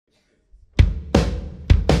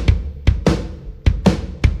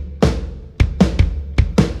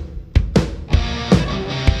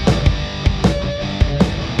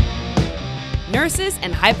Nurses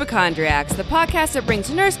and Hypochondriacs, the podcast that brings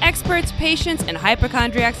nurse experts, patients, and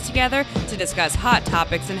hypochondriacs together to discuss hot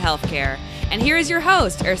topics in healthcare. And here is your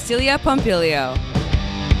host, Ercilia Pompilio.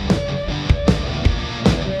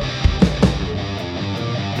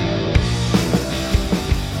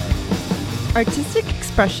 Artistic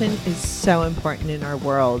expression is so important in our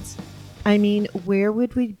worlds. I mean, where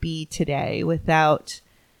would we be today without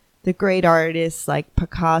the great artists like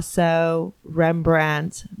Picasso,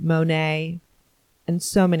 Rembrandt, Monet, and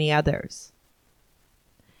so many others?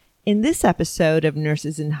 In this episode of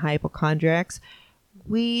Nurses and Hypochondriacs,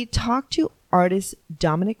 we talk to artist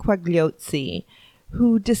Dominic Quagliozzi,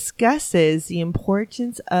 who discusses the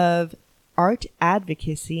importance of art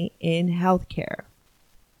advocacy in healthcare.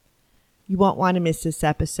 You won't want to miss this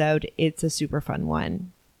episode. It's a super fun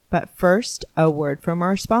one. But first, a word from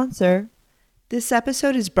our sponsor. This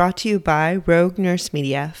episode is brought to you by Rogue Nurse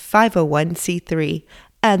Media, 501c3,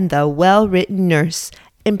 and The Well-Written Nurse,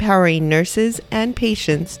 empowering nurses and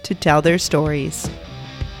patients to tell their stories.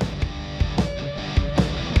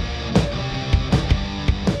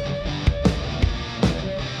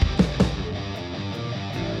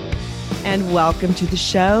 And welcome to the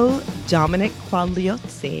show, Dominic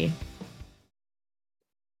Quagliozzi.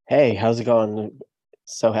 Hey, how's it going?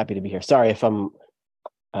 So happy to be here. Sorry if I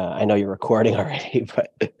know you're recording already,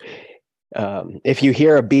 but if you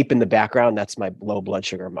hear a beep in the background, that's my low blood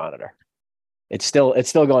sugar monitor. It's still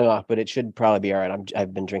going off, but it should probably be all right.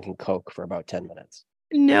 I've been drinking Coke for about 10 minutes.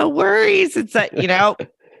 No worries. It's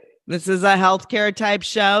this is a healthcare type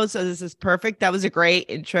show, so this is perfect. That was a great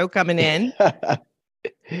intro coming in.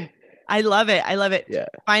 I love it. Yeah.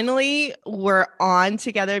 Finally, we're on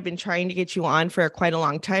together. I've been trying to get you on for quite a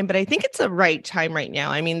long time, but I think it's the right time right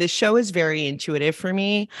now. I mean, the show is very intuitive for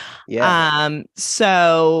me. Yeah.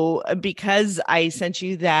 So because I sent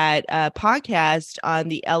you that podcast on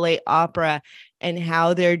the LA Opera and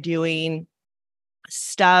how they're doing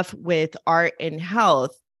stuff with art and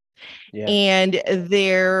health, and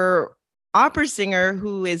their opera singer,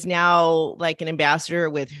 who is now like an ambassador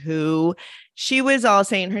with WHO, she was all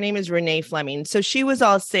saying, her name is Renee Fleming. So she was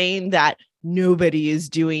all saying that nobody is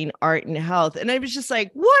doing art and health. And I was just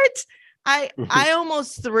like, what? I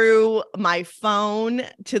almost threw my phone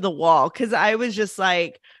to the wall because I was just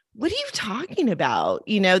like, what are you talking about?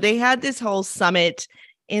 You know, they had this whole summit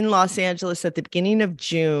in Los Angeles at the beginning of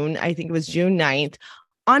June. I think it was June 9th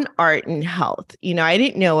on art and health. You know, I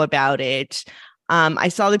didn't know about it. I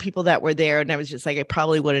saw the people that were there and I was just like, I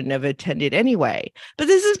probably wouldn't have attended anyway. But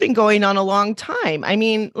this has been going on a long time. I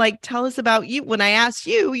mean, like, tell us about you. When I asked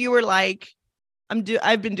you, you were like,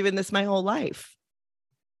 I've been doing this my whole life.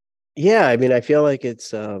 Yeah. I mean, I feel like it's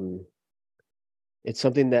something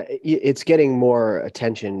that it's getting more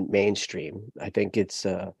attention mainstream. I think it's,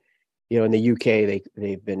 in the UK,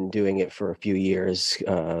 they've been doing it for a few years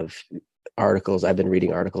of articles. I've been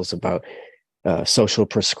reading articles about social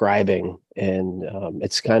prescribing, and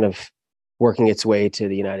it's kind of working its way to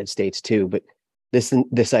the United States too. But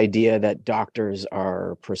this idea that doctors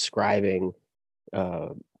are prescribing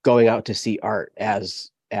going out to see art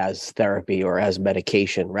as therapy or as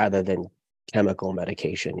medication rather than chemical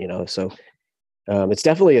medication, so it's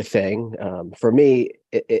definitely a thing. For me,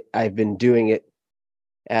 I've been doing it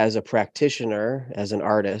as a practitioner, as an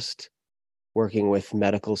artist, working with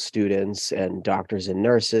medical students and doctors and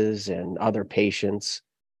nurses and other patients,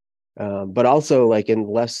 but also like in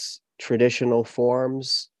less traditional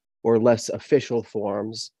forms or less official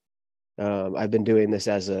forms. I've been doing this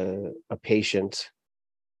as a patient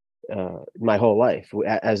my whole life,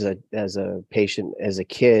 as a patient, as a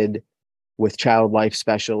kid, with child life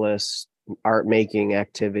specialists, art making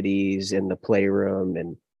activities in the playroom,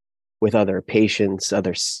 and with other patients,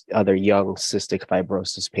 other young cystic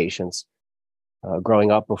fibrosis patients. Growing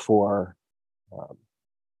up before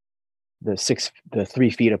the 3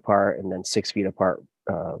 feet apart and then 6 feet apart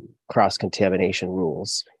cross-contamination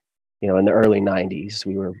rules. In the early 90s,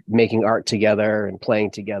 we were making art together and playing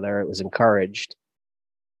together. It was encouraged.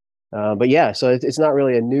 But yeah, so it's not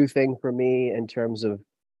really a new thing for me in terms of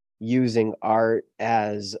using art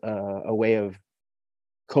as a way of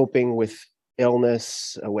coping with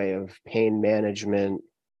illness, a way of pain management,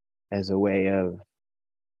 as a way of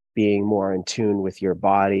being more in tune with your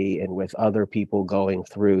body and with other people going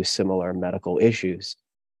through similar medical issues.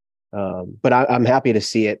 But I'm happy to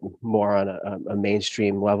see it more on a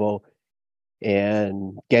mainstream level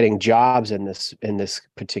and getting jobs in this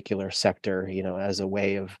particular sector, as a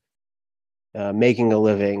way of making a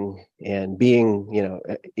living and being,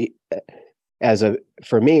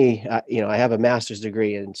 for me, I have a master's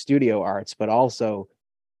degree in studio arts, but also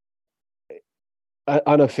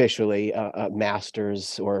unofficially a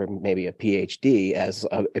master's or maybe a PhD as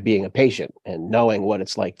being a patient and knowing what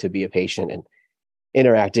it's like to be a patient and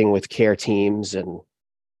interacting with care teams and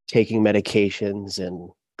taking medications and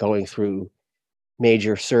going through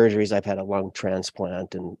major surgeries. I've had a lung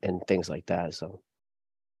transplant and things like that. So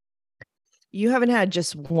You haven't had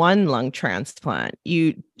just one lung transplant.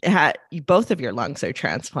 Both of your lungs are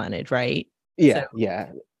transplanted, right? yeah,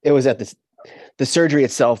 yeah. It was at the surgery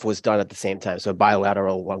itself was done at the same time. So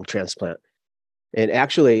bilateral lung transplant. And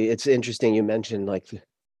actually, it's interesting you mentioned, like,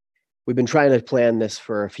 we've been trying to plan this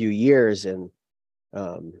for a few years, and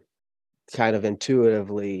kind of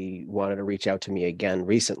intuitively wanted to reach out to me again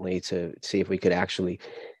recently to see if we could actually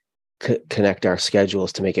connect our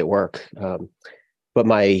schedules to make it work. But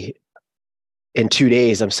in 2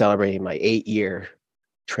 days, I'm celebrating my 8-year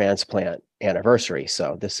transplant anniversary.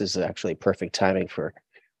 So this is actually perfect timing for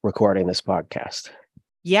recording this podcast.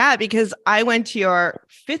 Yeah, because I went to your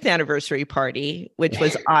 5th anniversary party, which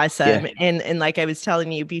was awesome. Yeah. And like I was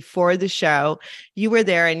telling you before the show, you were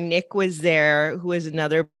there and Nick was there, who is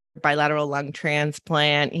another bilateral lung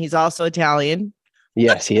transplant. He's also Italian.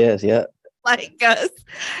 Yes, he is. Yeah. Like us.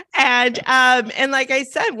 And like I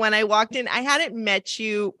said, when I walked in, I hadn't met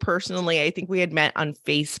you personally. I think we had met on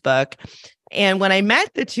Facebook. And when I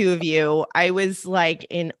met the two of you, I was like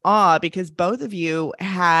in awe because both of you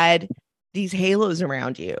had these halos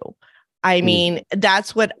around you. I mean,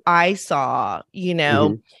 that's what I saw,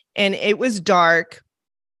 and it was dark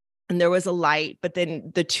and there was a light, but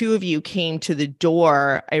then the two of you came to the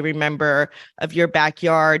door, I remember, of your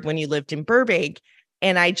backyard when you lived in Burbank.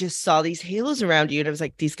 And I just saw these halos around you. And I was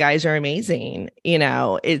like, these guys are amazing.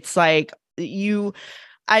 It's like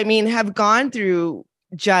have gone through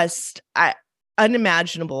just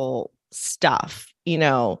unimaginable stuff,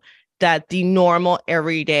 that the normal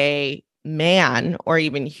everyday man or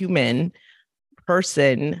even human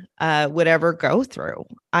person would ever go through.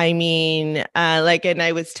 And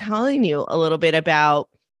I was telling you a little bit about,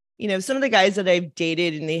 some of the guys that I've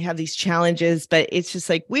dated and they have these challenges, but it's just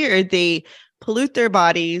like weird. They pollute their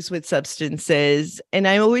bodies with substances. And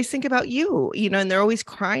I always think about you, and they're always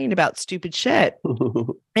crying about stupid shit.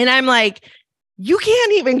 And I'm like, you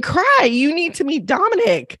can't even cry. You need to meet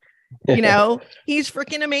Dominic. He's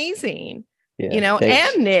freaking amazing. Thanks.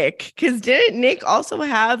 And Nick, because didn't Nick also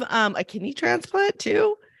have a kidney transplant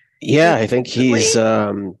too? Yeah, I think he's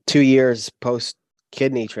 2 years post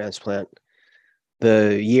kidney transplant.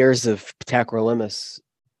 The years of tacrolimus,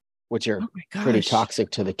 which are pretty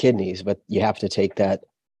toxic to the kidneys, but you have to take that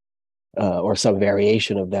or some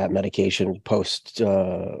variation of that medication post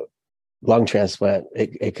lung transplant.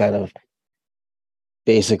 It kind of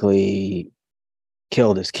basically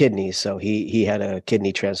killed his kidneys. So he had a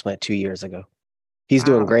kidney transplant 2 years ago. He's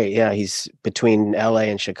doing great. Yeah, he's between LA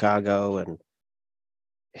and Chicago, and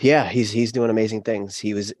yeah, he's doing amazing things.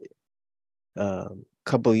 He was I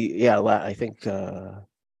think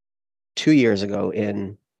 2 years ago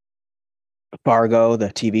in Fargo, the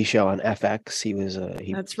TV show on FX. He was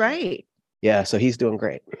That's right. Yeah, so he's doing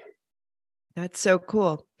great. That's so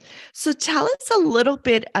cool. So tell us a little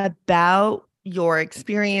bit about your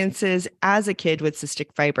experiences as a kid with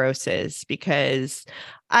cystic fibrosis, because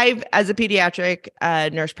as a pediatric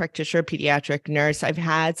nurse practitioner, pediatric nurse, I've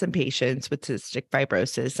had some patients with cystic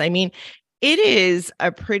fibrosis. I mean, it is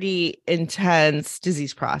a pretty intense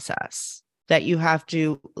disease process that you have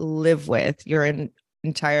to live with your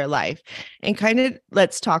entire life. And kind of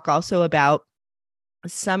let's talk also about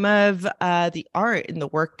some of the art and the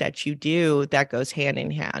work that you do that goes hand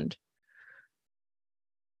in hand.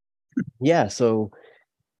 Yeah, so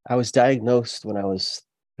I was diagnosed when I was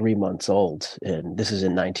 3 months old, and this is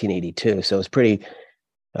in 1982. So it was pretty,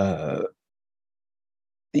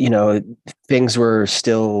 things were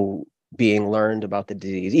still being learned about the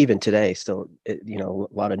disease. Even today, still, a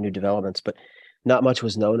lot of new developments, but not much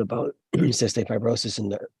was known about cystic fibrosis in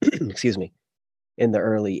the, in the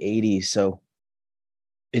early 80s. So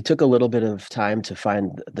it took a little bit of time to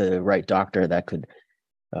find the right doctor that could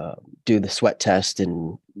do the sweat test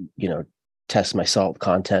and, test my salt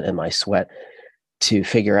content in my sweat to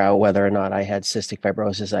figure out whether or not I had cystic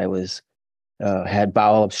fibrosis. I had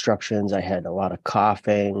bowel obstructions. I had a lot of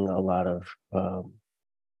coughing, a lot of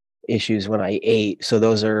issues when I ate. So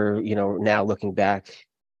those are, now looking back,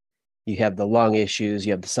 you have the lung issues,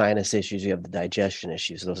 you have the sinus issues, you have the digestion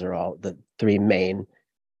issues. Those are all the three main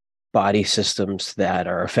body systems that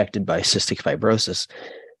are affected by cystic fibrosis.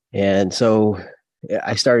 And so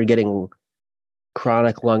I started getting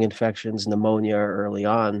chronic lung infections, pneumonia early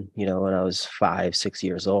on, when I was 5-6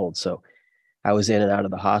 years old. So I was in and out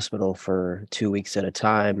of the hospital for 2 weeks at a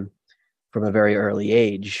time. from a very early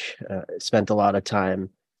age. Spent a lot of time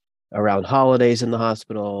around holidays in the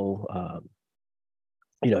hospital,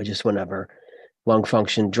 just whenever lung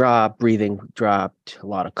function dropped, breathing dropped, a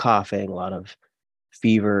lot of coughing, a lot of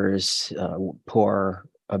fevers, poor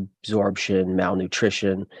absorption,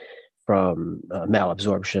 malnutrition from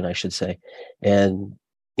malabsorption, I should say. And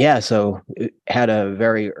yeah, so it had a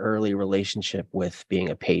very early relationship with being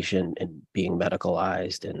a patient and being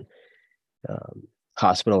medicalized, and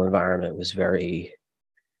hospital environment was very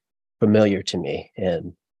familiar to me.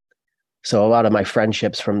 And so a lot of my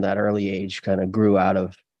friendships from that early age kind of grew out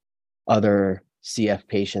of other CF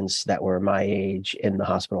patients that were my age in the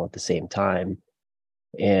hospital at the same time.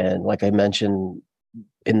 And like I mentioned,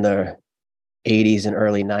 in the 80s and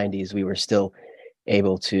early 90s, we were still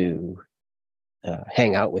able to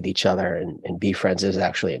hang out with each other and be friends. It was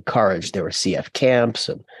actually encouraged. There were CF camps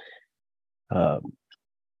and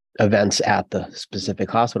events at the specific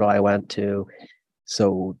hospital I went to.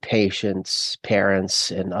 So patients,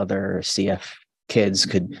 parents, and other CF kids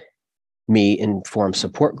could meet and form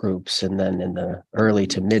support groups. And then in the early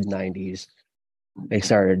to mid 90s, they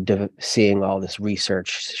started seeing all this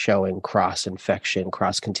research showing cross-infection,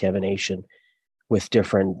 cross-contamination with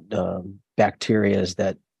different bacterias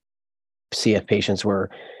that CF patients were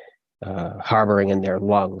harboring in their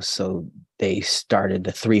lungs. So they started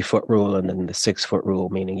the 3-foot rule and then the 6-foot rule,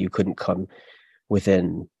 meaning you couldn't come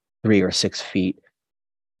within 3 or 6 feet,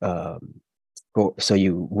 so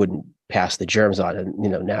you wouldn't pass the germs on. And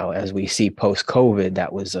now as we see post-COVID,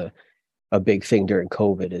 that was a big thing during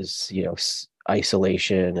COVID, is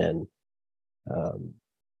isolation and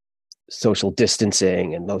social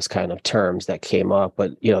distancing and those kind of terms that came up.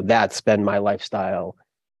 But that's been my lifestyle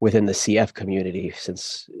within the CF community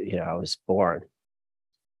since I was born.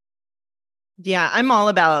 Yeah, I'm all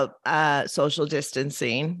about social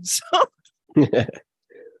distancing. So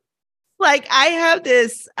like I have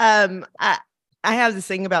this I have this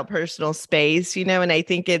thing about personal space, and I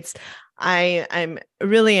think I'm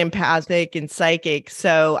really empathic and psychic.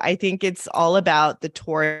 So I think it's all about the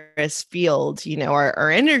Taurus field,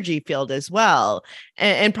 our energy field as well.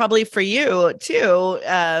 And probably for you too,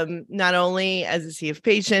 not only as a CF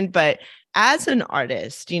patient, but as an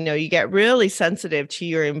artist, you get really sensitive to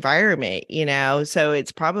your environment, so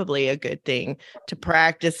it's probably a good thing to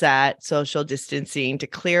practice that social distancing, to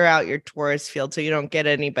clear out your Taurus field so you don't get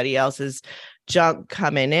anybody else's junk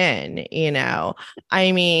coming in.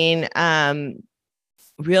 I mean,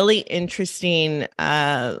 really interesting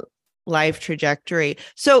life trajectory.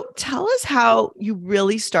 So tell us how you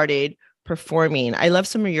really started performing. I love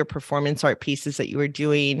some of your performance art pieces that you were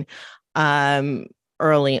doing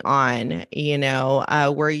early on,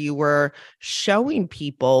 where you were showing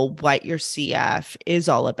people what your CF is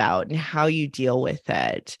all about and how you deal with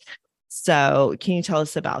it. So can you tell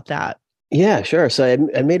us about that? Yeah, sure. So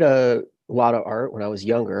I made a lot of art when I was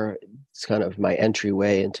younger. It's kind of my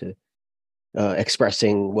entryway into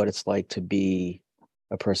expressing what it's like to be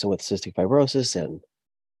a person with cystic fibrosis, and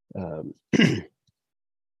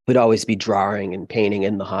would always be drawing and painting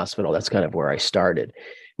in the hospital. That's kind of where I started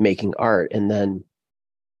making art. And then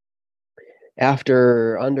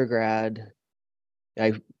after undergrad,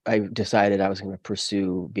 I decided I was going to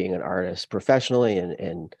pursue being an artist professionally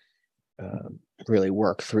and really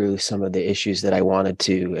work through some of the issues that I wanted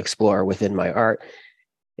to explore within my art.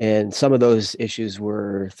 And some of those issues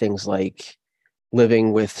were things like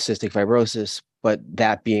living with cystic fibrosis, but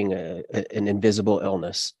that being an invisible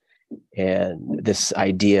illness, and this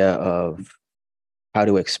idea of how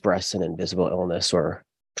to express an invisible illness or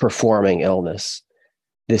performing illness.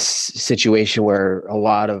 This situation where a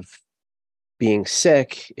lot of being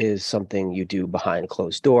sick is something you do behind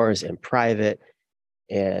closed doors in private.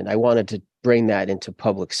 And I wanted to bring that into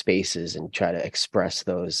public spaces and try to express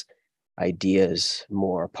those ideas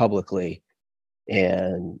more publicly.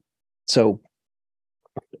 And so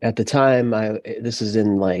at the time, this is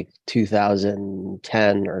in like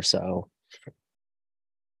 2010 or so,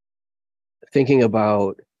 thinking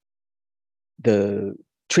about the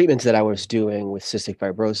treatments that I was doing with cystic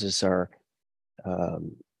fibrosis are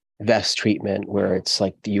vest treatment, where it's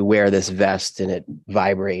like you wear this vest and it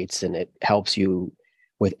vibrates and it helps you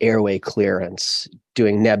with airway clearance.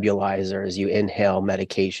 Doing nebulizers, you inhale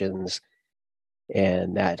medications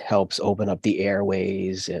and that helps open up the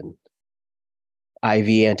airways, and IV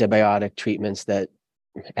antibiotic treatments that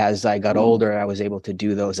as I got older, I was able to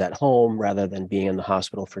do those at home rather than being in the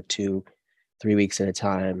hospital for 2-3 weeks at a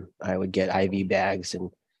time. I would get IV bags and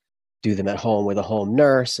do them at home with a home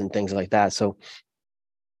nurse and things like that. So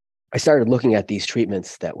I started looking at these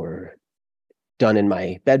treatments that were done in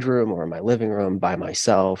my bedroom or my living room by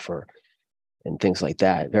myself, or and things like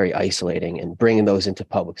that, very isolating, and bringing those into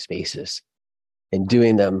public spaces and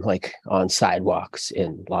doing them like on sidewalks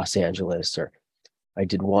in Los Angeles. Or I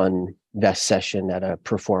did one vest session at a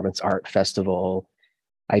performance art festival.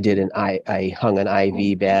 I hung an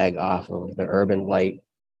IV bag off of the Urban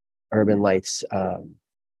Lights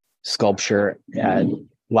sculpture at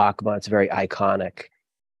LACMA. It's a very iconic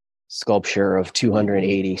sculpture of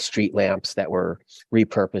 280 street lamps that were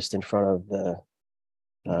repurposed in front of the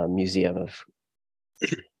Museum of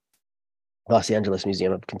Los Angeles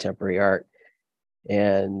Museum of Contemporary Art.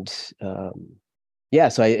 And so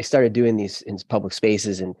I started doing these in public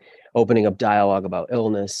spaces and opening up dialogue about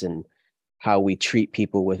illness and how we treat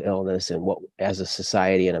people with illness, and what, as a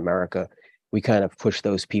society in America, we kind of push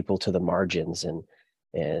those people to the margins. And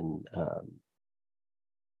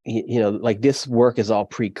like this work is all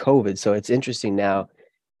pre-COVID. So it's interesting now.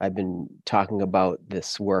 I've been talking about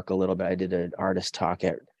this work a little bit. I did an artist talk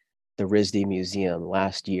at the RISD Museum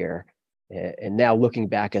last year. And now looking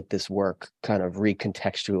back at this work, kind of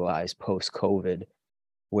recontextualized post-COVID,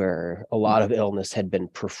 where a lot of illness had been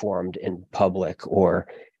performed in public, or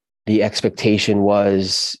the expectation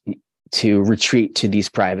was to retreat to these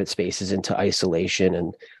private spaces into isolation.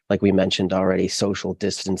 And like we mentioned already, social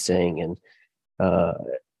distancing, and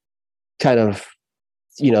kind of,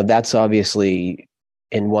 that's obviously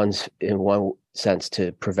in one sense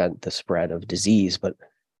to prevent the spread of disease, but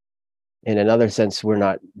in another sense, we're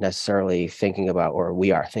not necessarily thinking about, or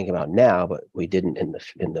we are thinking about now, but we didn't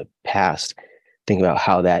in the past, think about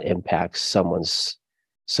how that impacts someone's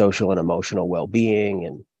social and emotional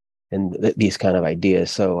well-being, and these kind of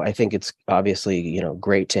ideas. So I think it's obviously,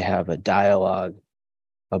 great to have a dialogue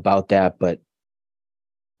about that, but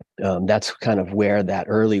that's kind of where that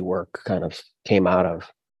early work kind of came out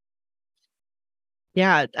of.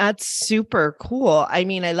 Yeah, that's super cool. I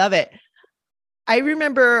mean, I love it. I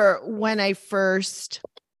remember when I first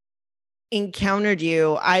encountered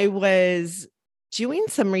you, I was doing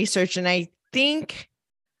some research, and I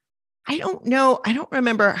don't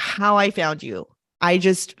remember how I found you. I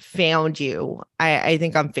just found you, I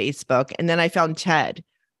think on Facebook. And then I found Ted,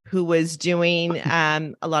 who was doing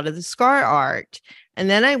a lot of the scar art. And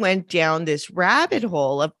then I went down this rabbit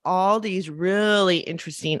hole of all these really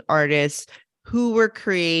interesting artists who were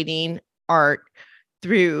creating art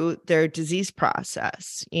through their disease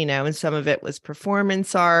process, and some of it was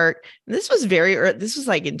performance art. And this was very early. This was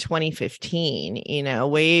like in 2015,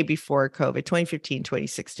 way before COVID, 2015,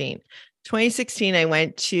 2016. 2016, I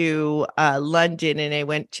went to London, and I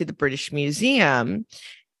went to the British Museum,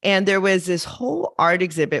 and there was this whole art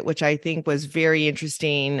exhibit, which I think was very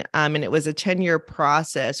interesting. And it was a 10-year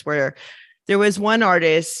process where there was one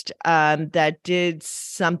artist that did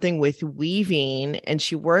something with weaving, and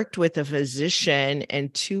she worked with a physician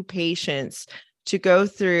and two patients to go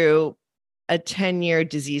through a 10-year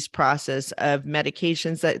disease process of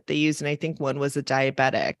medications that they use. And I think one was a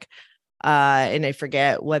diabetic. And I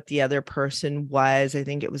forget what the other person was. I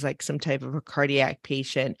think it was like some type of a cardiac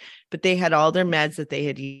patient, but they had all their meds that they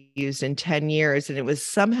had used in 10 years. And it was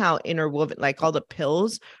somehow interwoven, like all the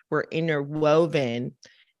pills were interwoven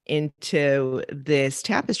into this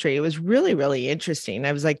tapestry. It was really, really interesting.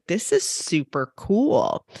 I was like, this is super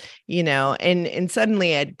cool, and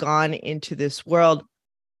suddenly I'd gone into this world.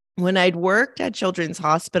 When I'd worked at Children's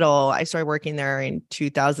Hospital, I started working there in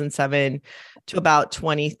 2007 to about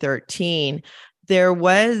 2013. There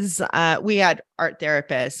was, we had art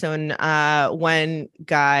therapists. And one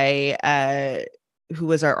guy who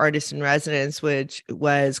was our artist in residence, which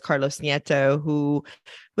was Carlos Nieto, who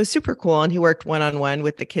was super cool. And he worked one-on-one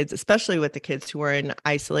with the kids, especially with the kids who were in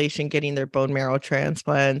isolation, getting their bone marrow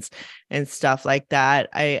transplants and stuff like that.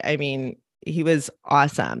 I mean, he was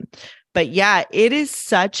awesome. But yeah, it is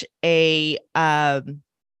such a,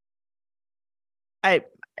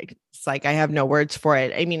 it's like, I have no words for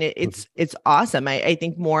it. I mean, it's awesome. I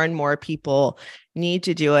think more and more people need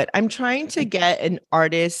to do it. I'm trying to get an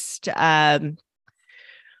art exhibit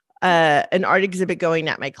going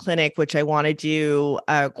at my clinic, which I want to do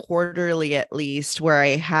quarterly at least, where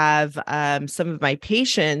I have some of my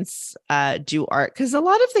patients do art. Because a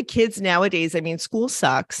lot of the kids nowadays, I mean, school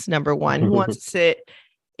sucks, number one. Who wants to sit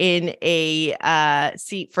in a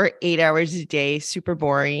seat for 8 hours a day? Super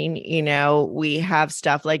boring. We have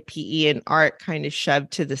stuff like PE and art kind of shoved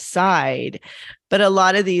to the side. But a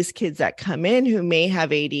lot of these kids that come in who may have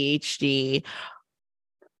ADHD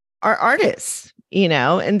are artists,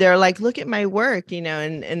 and they're like, look at my work,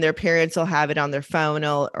 and their parents will have it on their phone,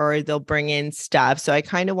 or they'll bring in stuff. So I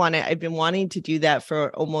kind of I've been wanting to do that for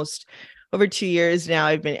almost over 2 years now.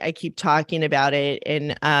 I keep talking about it.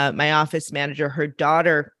 And my office manager, her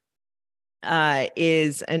daughter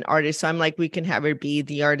is an artist. So I'm like, we can have her be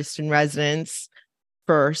the artist in residence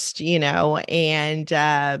first, and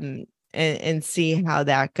see how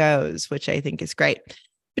that goes, which I think is great.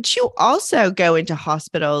 But you also go into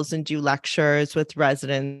hospitals and do lectures with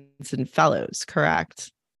residents and fellows,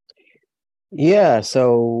 correct? Yeah.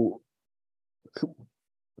 So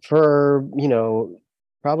for,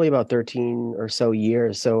 probably about 13 or so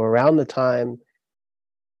years. So around the time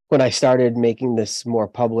when I started making this more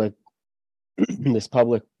public, this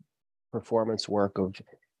public performance work of,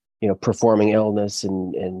 performing illness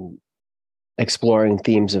and exploring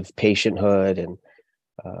themes of patienthood and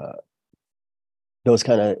uh, those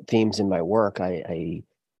kind of themes in my work, I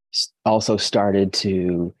also started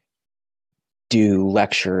to do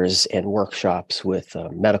lectures and workshops with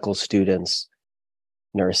medical students,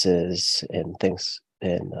 nurses, and things,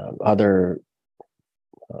 and other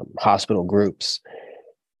hospital groups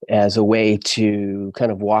as a way to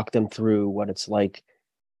kind of walk them through what it's like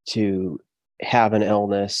to have an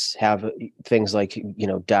illness, have things like,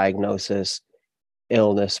 diagnosis,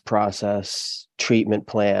 illness process, treatment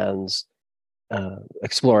plans,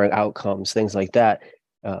 exploring outcomes, things like that,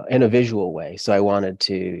 in a visual way. So I wanted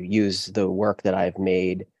to use the work that I've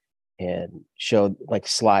made and show like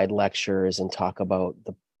slide lectures and talk about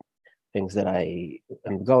the things that I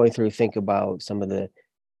am going through, think about some of the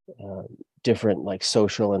different like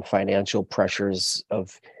social and financial pressures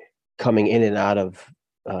of coming in and out of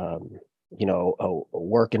a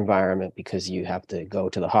work environment because you have to go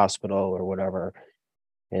to the hospital or whatever.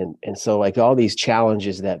 And so like all these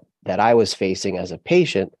challenges that I was facing as a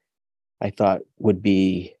patient, I thought would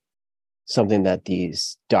be something that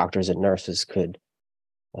these doctors and nurses could,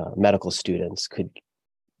 medical students could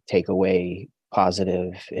take away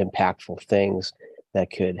positive, impactful things that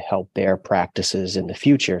could help their practices in the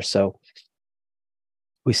future. So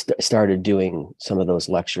we started doing some of those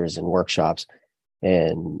lectures and workshops,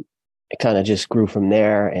 and it kind of just grew from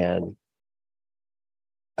there. And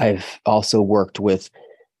I've also worked with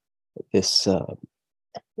this,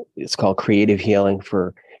 it's called Creative Healing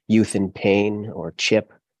for Youth in Pain, or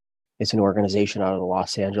CHIP. It's an organization out of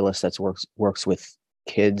Los Angeles that works with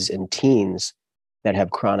kids and teens that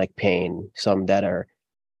have chronic pain, some that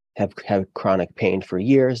have chronic pain for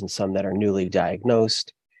years and some that are newly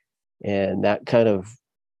diagnosed. And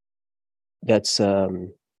that's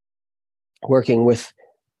working with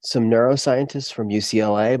some neuroscientists from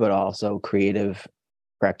UCLA, but also creative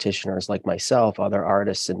practitioners like myself, other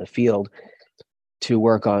artists in the field, to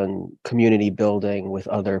work on community building with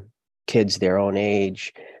other kids their own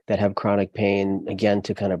age that have chronic pain, again,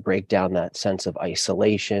 to kind of break down that sense of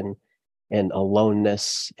isolation and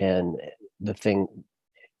aloneness. And the thing,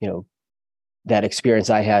 that experience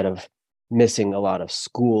I had of missing a lot of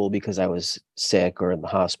school because I was sick or in the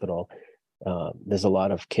hospital. There's a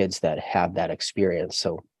lot of kids that have that experience.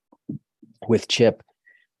 So with CHIP,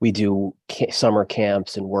 we do summer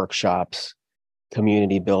camps and workshops,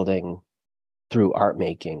 community building through art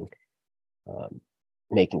making,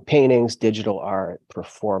 making paintings, digital art,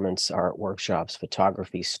 performance art workshops,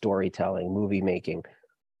 photography, storytelling, movie making,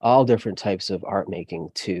 all different types of art making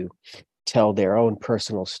to tell their own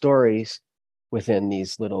personal stories within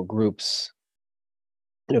these little groups.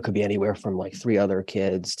 It could be anywhere from like 3 other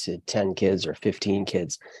kids to 10 kids or 15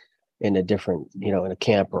 kids in a different, in a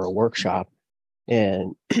camp or a workshop.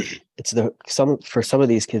 And for some of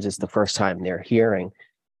these kids, it's the first time they're hearing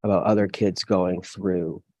about other kids going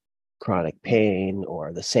through chronic pain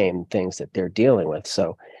or the same things that they're dealing with.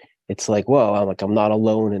 So it's like, whoa, I'm not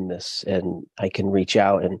alone in this, and I can reach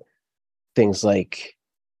out. And things like,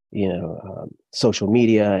 social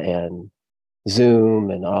media and Zoom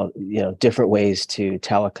and all, different ways to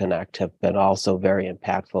teleconnect have been also very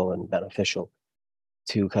impactful and beneficial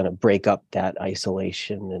to kind of break up that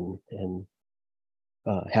isolation and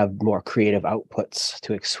have more creative outputs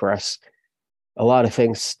to express a lot of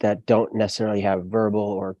things that don't necessarily have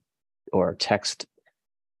verbal or text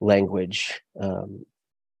language.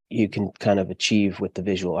 You can kind of achieve with the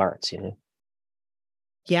visual arts,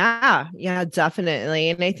 Yeah, definitely.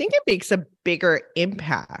 And I think it makes a bigger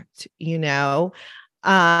impact,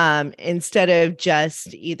 instead of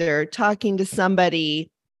just either talking to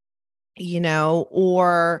somebody,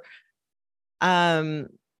 or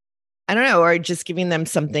I don't know, or just giving them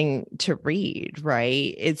something to read,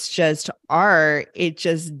 right? It's just art. It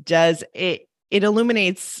just does it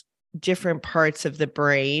illuminates different parts of the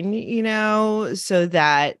brain, so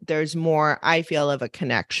that there's more, I feel, of a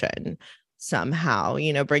connection somehow,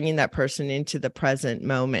 bringing that person into the present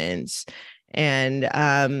moment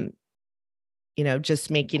and, just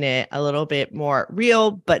making it a little bit more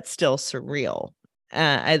real, but still surreal.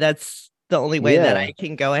 That's the only way that I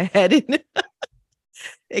can go ahead and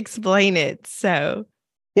explain it. So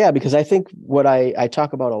yeah, because I think what I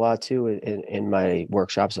talk about a lot too in my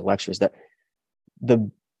workshops and lectures, that the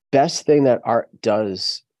best thing that art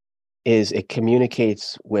does is it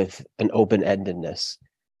communicates with an open-endedness.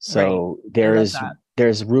 So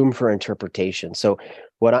there's room for interpretation. So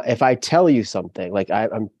if I tell you something, like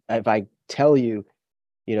if I tell you,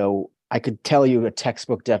 I could tell you a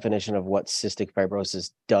textbook definition of what cystic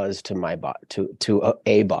fibrosis does to my body, to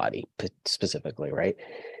a body specifically, right?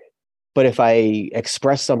 But if I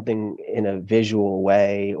express something in a visual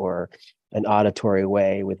way or an auditory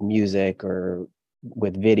way with music or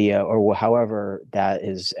with video or however that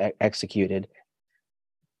is executed,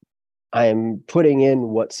 I'm putting in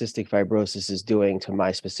what cystic fibrosis is doing to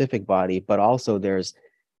my specific body, but also there's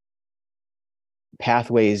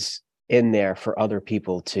pathways in there for other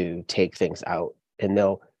people to take things out, and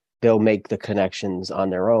they'll make the connections on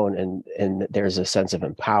their own, and there's a sense of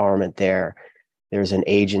empowerment there. There's an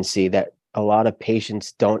agency that a lot of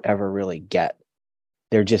patients don't ever really get.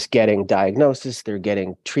 They're just getting diagnosis, they're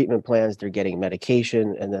getting treatment plans, they're getting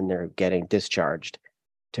medication, and then they're getting discharged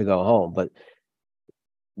to go home. But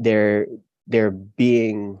they're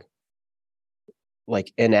being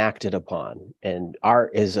like enacted upon, and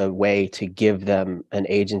art is a way to give them an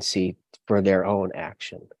agency for their own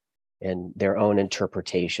action and their own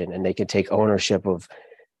interpretation, and they can take ownership of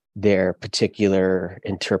their particular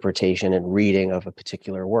interpretation and reading of a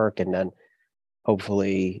particular work, and then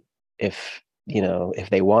hopefully if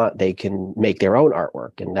they want, they can make their own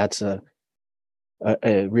artwork. And that's a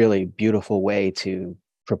really beautiful way to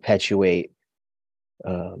perpetuate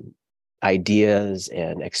ideas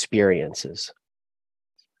and experiences.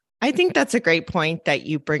 I think that's a great point that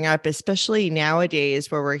you bring up, especially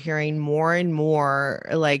nowadays where we're hearing more and more.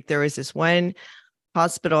 Like there was this one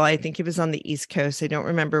hospital, I think it was on the East Coast, I don't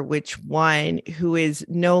remember which one, who is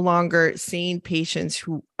no longer seeing patients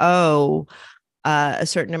who owe a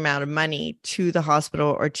certain amount of money to the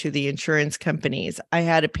hospital or to the insurance companies. I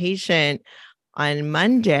had a patient on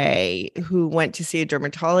Monday who went to see a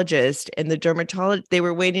dermatologist, and they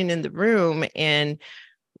were waiting in the room, and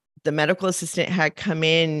the medical assistant had come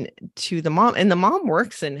in to the mom, and the mom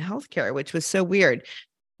works in healthcare, which was so weird.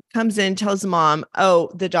 Comes in, tells the mom,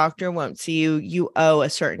 oh, the doctor won't see you. You owe a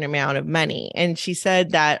certain amount of money. And she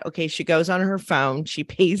said that, okay, she goes on her phone, she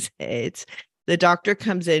pays it. The doctor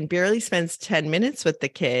comes in, barely spends 10 minutes with the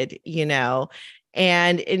kid,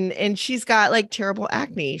 and she's got like terrible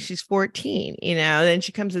acne. She's 14, then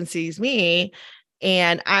she comes and sees me.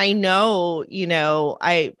 And I know,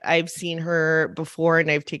 I've seen her before,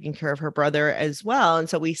 and I've taken care of her brother as well. And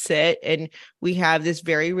so we sit and we have this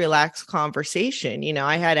very relaxed conversation.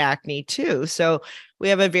 I had acne too. So we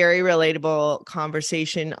have a very relatable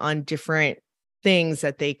conversation on different things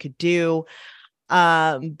that they could do.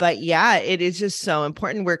 But yeah, it is just so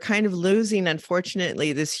important. We're kind of losing,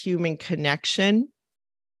 unfortunately, this human connection,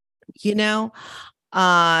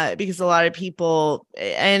 because a lot of people,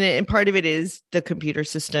 and part of it is the computer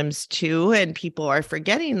systems too, and people are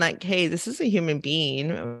forgetting like, hey, this is a human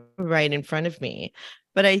being right in front of me.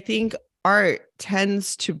 But I think art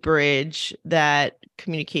tends to bridge that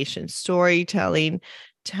communication. Storytelling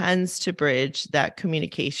tends to bridge that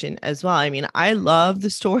communication as well. I mean, I love the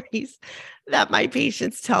stories that my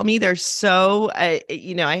patients tell me. They're so, I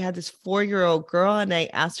had this 4-year-old girl, and I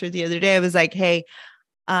asked her the other day, I was like, hey,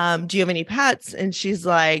 do you have any pets? And she's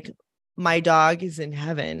like, my dog is in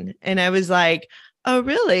heaven. And I was like, oh,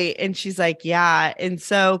 really? And she's like, yeah. And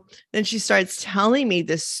so then she starts telling me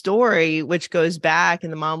this story, which goes back.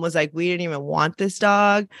 And the mom was like, we didn't even want this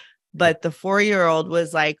dog. But the 4-year-old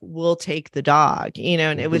was like, we'll take the dog,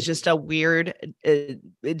 and it was just a weird, I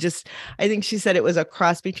think she said it was a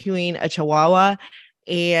cross between a Chihuahua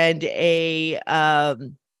and a,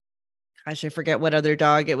 gosh, I forget what other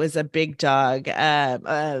dog. It was a big dog.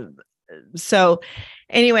 So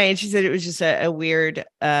anyway, and she said it was just a weird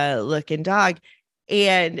looking dog.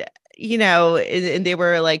 And, and they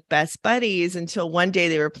were like best buddies until one day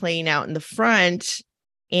they were playing out in the front,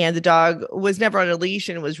 and the dog was never on a leash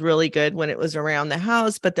and was really good when it was around the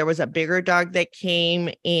house. But there was a bigger dog that came,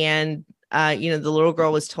 and the little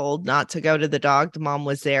girl was told not to go to the dog. The mom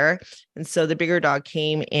was there. And so the bigger dog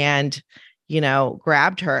came and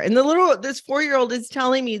grabbed her. And this 4-year-old is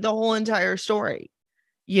telling me the whole entire story,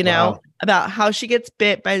 Wow. about how she gets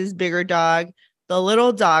bit by this bigger dog. The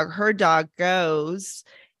little dog, her dog, goes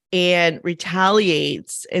and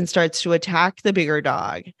retaliates and starts to attack the bigger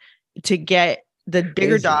dog to get the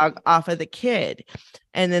bigger dog off of the kid.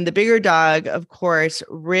 And then the bigger dog, of course,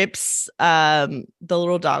 rips the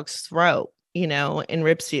little dog's throat, and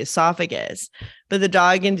rips the esophagus. But the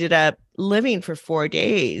dog ended up living for 4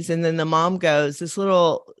 days. And then the mom goes, the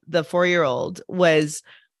 4-year-old was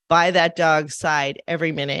by that dog's side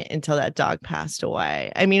every minute until that dog passed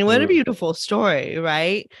away. I mean, what a beautiful story,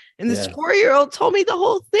 right? And this 4-year-old told me the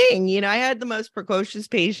whole thing. I had the most precocious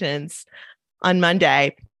patients on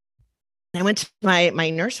Monday. I went to my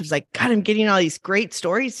nurse. I was like, God, I'm getting all these great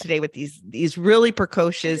stories today with these really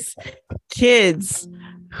precocious kids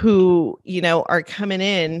who, are coming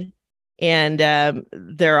in, and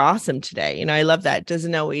they're awesome today. I love that. It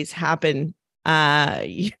doesn't always happen.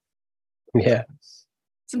 Yeah.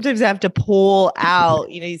 Sometimes I have to pull out,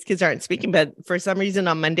 these kids aren't speaking, but for some reason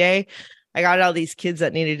on Monday, I got all these kids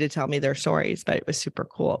that needed to tell me their stories, but it was super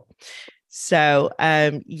cool. So,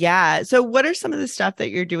 yeah. So what are some of the stuff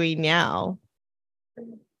that you're doing now?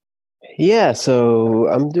 Yeah. So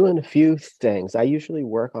I'm doing a few things. I usually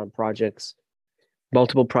work on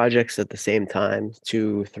multiple projects at the same time,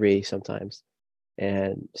 2, 3 sometimes.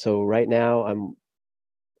 And so right now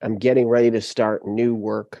I'm getting ready to start new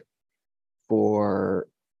work for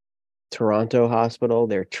Toronto Hospital,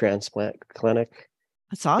 their transplant clinic.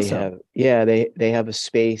 That's awesome. They have a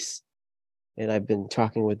space, and I've been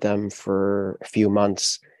talking with them for a few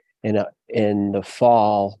months. And in the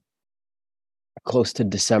fall, close to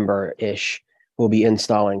December-ish, we'll be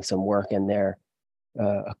installing some work in there,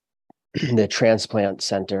 the transplant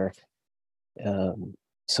center.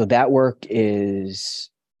 So that work it's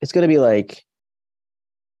going to be like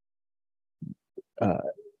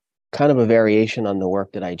kind of a variation on the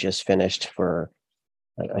work that I just finished for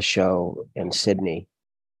a show in Sydney.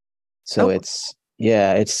 So it's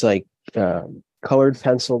like colored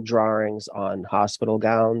pencil drawings on hospital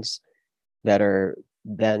gowns that are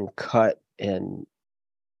then cut and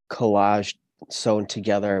collaged, sewn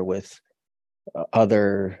together with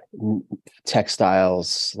other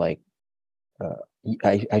textiles, like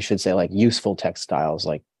I should say, like useful textiles,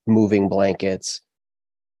 like moving blankets.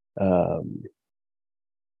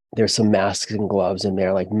 There's some masks and gloves in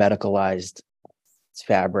there, like medicalized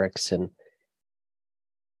fabrics and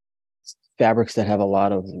fabrics that have a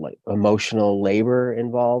lot of like emotional labor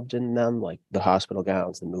involved in them, like the hospital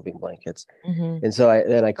gowns, the moving blankets. Mm-hmm. And so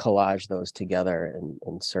I collage those together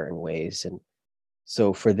in certain ways. And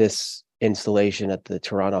so for this installation at the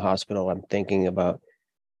Toronto Hospital, I'm thinking about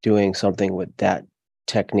doing something with that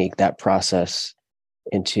technique, that process,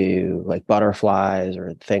 into like butterflies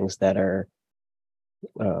or things that are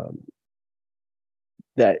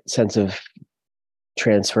that sense of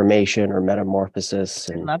transformation or metamorphosis,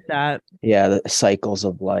 and I love that. the cycles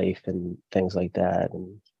of life and things like that.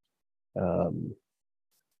 And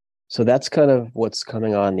so that's kind of what's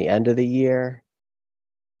coming on the end of the year.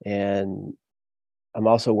 And I'm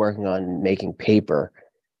also working on making paper,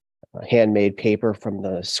 handmade paper from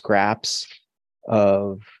the scraps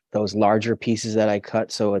of those larger pieces that I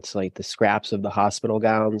cut. So it's like the scraps of the hospital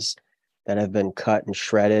gowns that have been cut and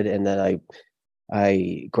shredded, and then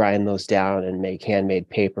I grind those down and make handmade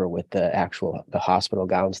paper with the hospital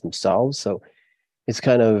gowns themselves. So it's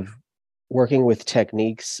kind of working with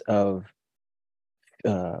techniques of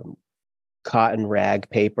cotton rag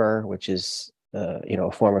paper, which is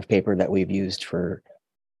a form of paper that we've used for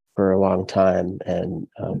a long time, and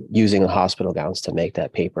using the hospital gowns to make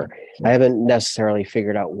that paper. I haven't necessarily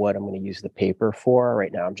figured out what I'm going to use the paper for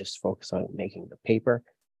right now. I'm just focused on making the paper.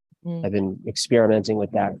 I've been experimenting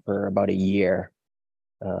with that for about a year.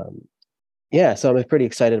 So I'm pretty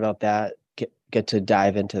excited about that. Get to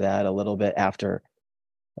dive into that a little bit after.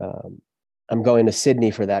 I'm going to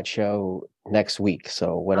Sydney for that show next week.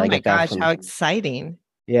 So when I get back how exciting.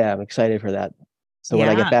 Yeah, I'm excited for that. So when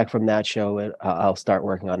I get back from that show, I'll start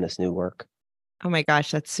working on this new work. Oh my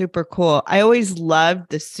gosh, that's super cool. I always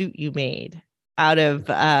loved the suit you made out of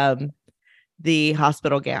the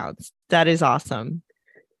hospital gowns. That is awesome.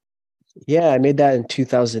 Yeah, I made that in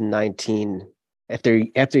 2019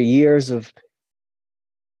 after years of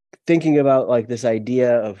thinking about like this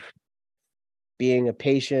idea of being a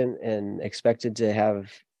patient and expected to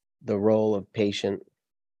have the role of patient,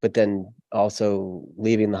 but then also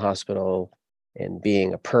leaving the hospital and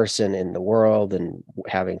being a person in the world and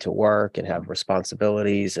having to work and have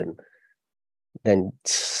responsibilities, and then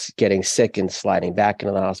getting sick and sliding back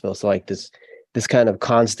into the hospital. So like this kind of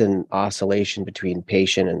constant oscillation between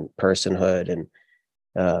patient and personhood, and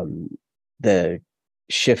the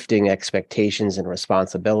shifting expectations and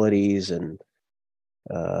responsibilities. And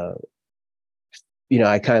I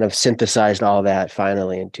kind of synthesized all that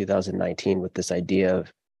finally in 2019 with this idea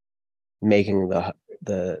of making the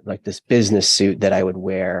like this business suit that I would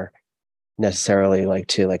wear necessarily like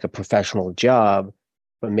to like a professional job,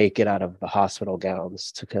 but make it out of the hospital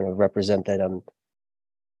gowns to kind of represent that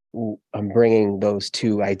I'm bringing those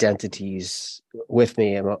two identities with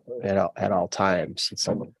me at all times.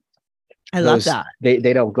 So I love that.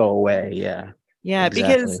 They don't go away. Yeah. Yeah,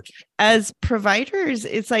 Exactly. because as providers,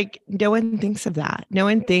 it's like no one thinks of that. No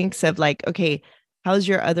one thinks of like, okay, how's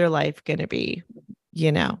your other life going to be?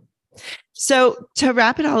 You know? So to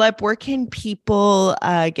wrap it all up, where can people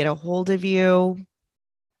get a hold of you?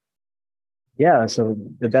 Yeah. So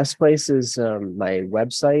the best place is my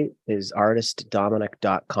website is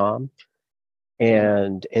artistdominic.com,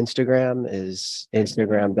 and Instagram is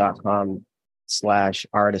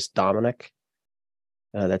instagram.com/artistdominic.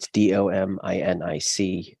 That's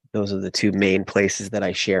DOMINIC. Those are the two main places that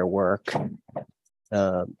I share work,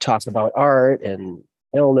 talk about art and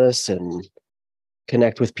illness and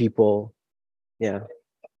connect with people. Yeah.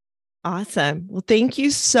 Awesome. Well, thank you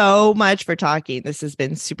so much for talking. This has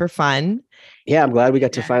been super fun. Yeah, I'm glad we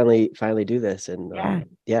got to finally do this. And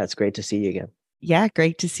yeah, it's great to see you again. Yeah,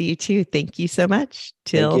 great to see you too. Thank you so much.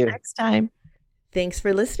 Till next time. Thanks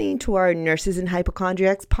for listening to our Nurses and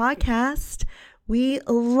Hypochondriacs podcast. We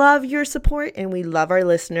love your support and we love our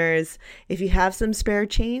listeners. If you have some spare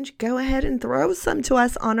change, go ahead and throw some to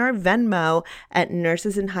us on our Venmo at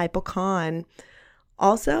Nurses and Hypochon.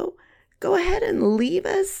 Also, go ahead and leave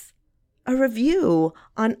us a review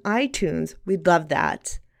on iTunes. We'd love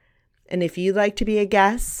that. And if you'd like to be a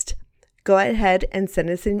guest, go ahead and send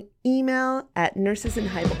us an email at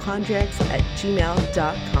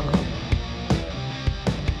nursesandhypochondriacs@gmail.com.